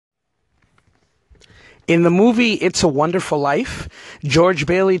In the movie It's a Wonderful Life, George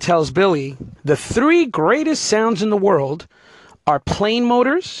Bailey tells Billy the three greatest sounds in the world are plane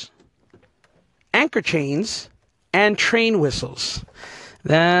motors, anchor chains, and train whistles.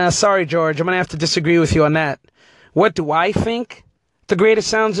 Sorry, George, I'm going to have to disagree with you on that. What do I think the greatest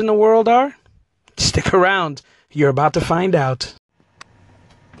sounds in the world are? Stick around. You're about to find out.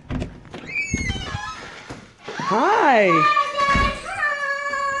 Hi.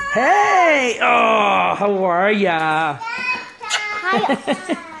 Hey. Oh, how are ya? Hi.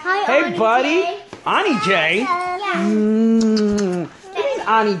 Hi. Hey, Ani buddy. J. Ani J? Yeah. What do you mean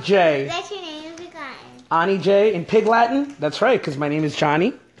Ani J? That's your name in Pig Latin. Ani J in Pig Latin? That's right, because my name is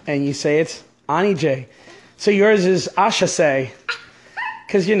Johnny, and you say it's Ani J. So yours is Asha Say,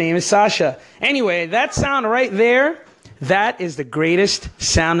 because your name is Sasha. Anyway, that sound right there, that is the greatest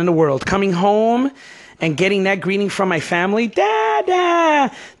sound in the world. Coming home and getting that greeting from my family,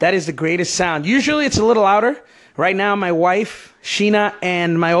 Dada, that is the greatest sound. Usually it's a little louder. Right now, my wife, Sheena,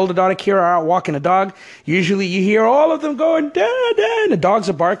 and my older daughter, Kira, are out walking a dog. Usually you hear all of them going, Dada, and the dogs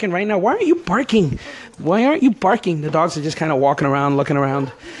are barking. Right now, why aren't you barking? Why aren't you barking? The dogs are just kind of walking around, looking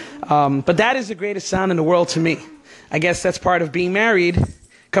around. But that is the greatest sound in the world to me. I guess that's part of being married,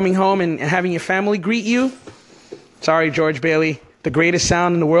 coming home and having your family greet you. Sorry, George Bailey. The greatest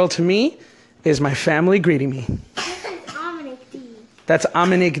sound in the world to me is my family greeting me. That's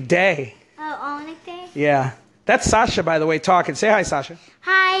Dominic Day. Oh, Dominic Day? Yeah. That's Sasha, by the way, talking. Say hi, Sasha.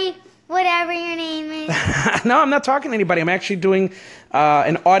 Hi, whatever your name is. No, I'm not talking to anybody. I'm actually doing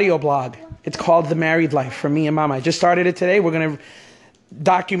an audio blog. It's called The Married Life for me and Mama. I just started it today. We're going to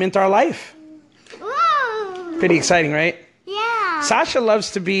document our life. Whoa. Pretty exciting, right? Yeah. Sasha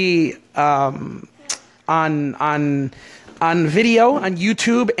loves to be on video, on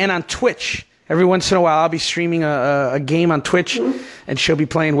YouTube, and on Twitch. Every once in a while, I'll be streaming a game on Twitch, and she'll be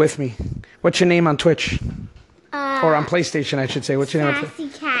playing with me. What's your name on Twitch? Or on PlayStation, I should say. What's your name on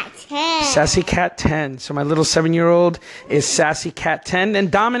Twitch? Sassy Cat 10. Sassy Cat 10. So my little 7-year-old is Sassy Cat 10.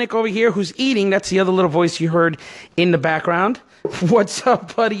 And Dominic over here, who's eating, that's the other little voice you heard in the background. What's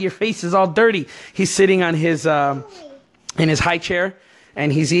up, buddy? Your face is all dirty. He's sitting on his in his high chair,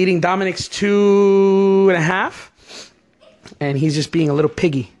 and he's eating. Dominic's 2.5, and he's just being a little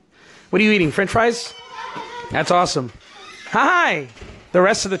piggy. What are you eating? French fries? That's awesome. Hi. The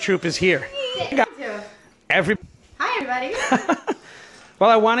rest of the troop is here. Hi, everybody. Well,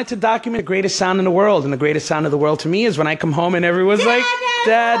 I wanted to document the greatest sound in the world, and the greatest sound of the world to me is when I come home and everyone's like,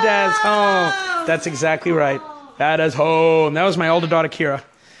 Dada's home. That's exactly right. Dada's home. That was my older daughter, Kira.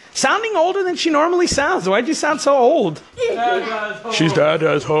 Sounding older than she normally sounds. Why'd you sound so old? Dada's home. She's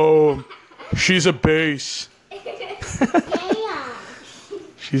Dada's home. She's a bass.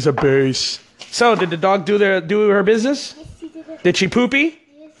 She's a bass. So, did the dog do her business? Yes, she did it. Did she poopy?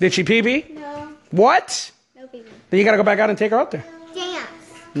 Yes. Did she pee-pee? No. What? No, baby. Then you gotta go back out and take her out there. Dance.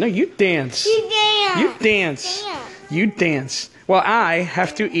 No, you dance. You dance. You dance. Dance. You dance. Well, I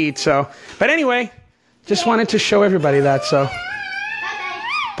have to eat, so. But anyway, just wanted to show everybody that, so.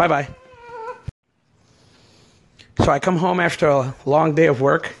 Bye-bye. Bye-bye. So I come home after a long day of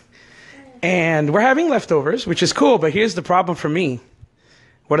work, and we're having leftovers, which is cool, but here's the problem for me.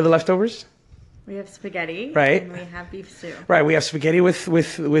 What are the leftovers? We have spaghetti. Right. And we have beef stew. Right, we have spaghetti with what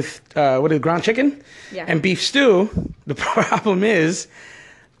is it, ground chicken? Yeah. And beef stew. The problem is,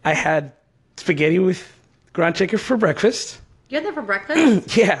 I had spaghetti with ground chicken for breakfast. You had that for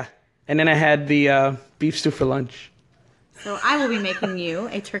breakfast? Yeah. And then I had the beef stew for lunch. So I will be making you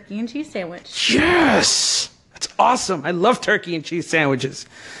a turkey and cheese sandwich. Yes! That's awesome. I love turkey and cheese sandwiches.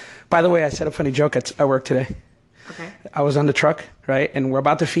 By the way, I said a funny joke at work today. Okay. I was on the truck, right? And we're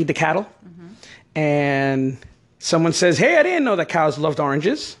about to feed the cattle. And someone says, hey, I didn't know that cows loved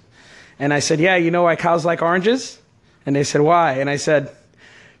oranges. And I said, yeah, you know why cows like oranges? And they said, why? And I said,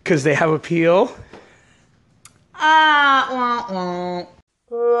 because they have a peel. Wah, wah.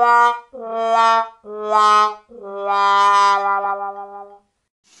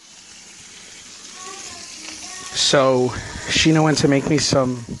 So Sheena went to make me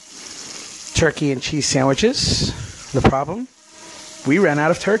some turkey and cheese sandwiches. The problem? We ran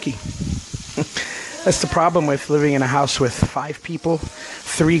out of turkey. That's the problem with living in a house with 5 people,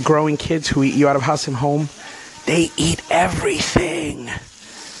 3 growing kids who eat you out of house and home. They eat everything.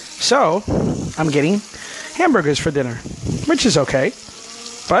 So I'm getting hamburgers for dinner, which is okay.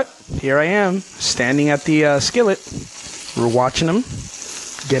 But here I am, standing at the skillet. We're watching them,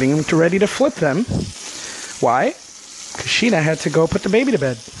 getting them ready to flip them. Why? Because Sheena had to go put the baby to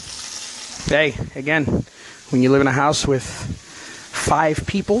bed. Hey, again, when you live in a house with 5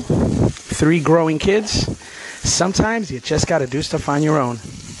 people, 3 growing kids, sometimes you just got to do stuff on your own.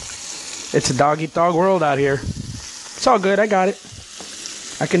 It's a dog-eat-dog world out here. It's all good. I got it.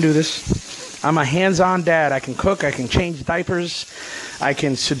 I can do this. I'm a hands-on dad. I can cook. I can change diapers. I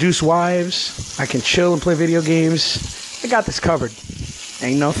can seduce wives. I can chill and play video games. I got this covered.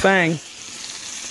 Ain't no thing.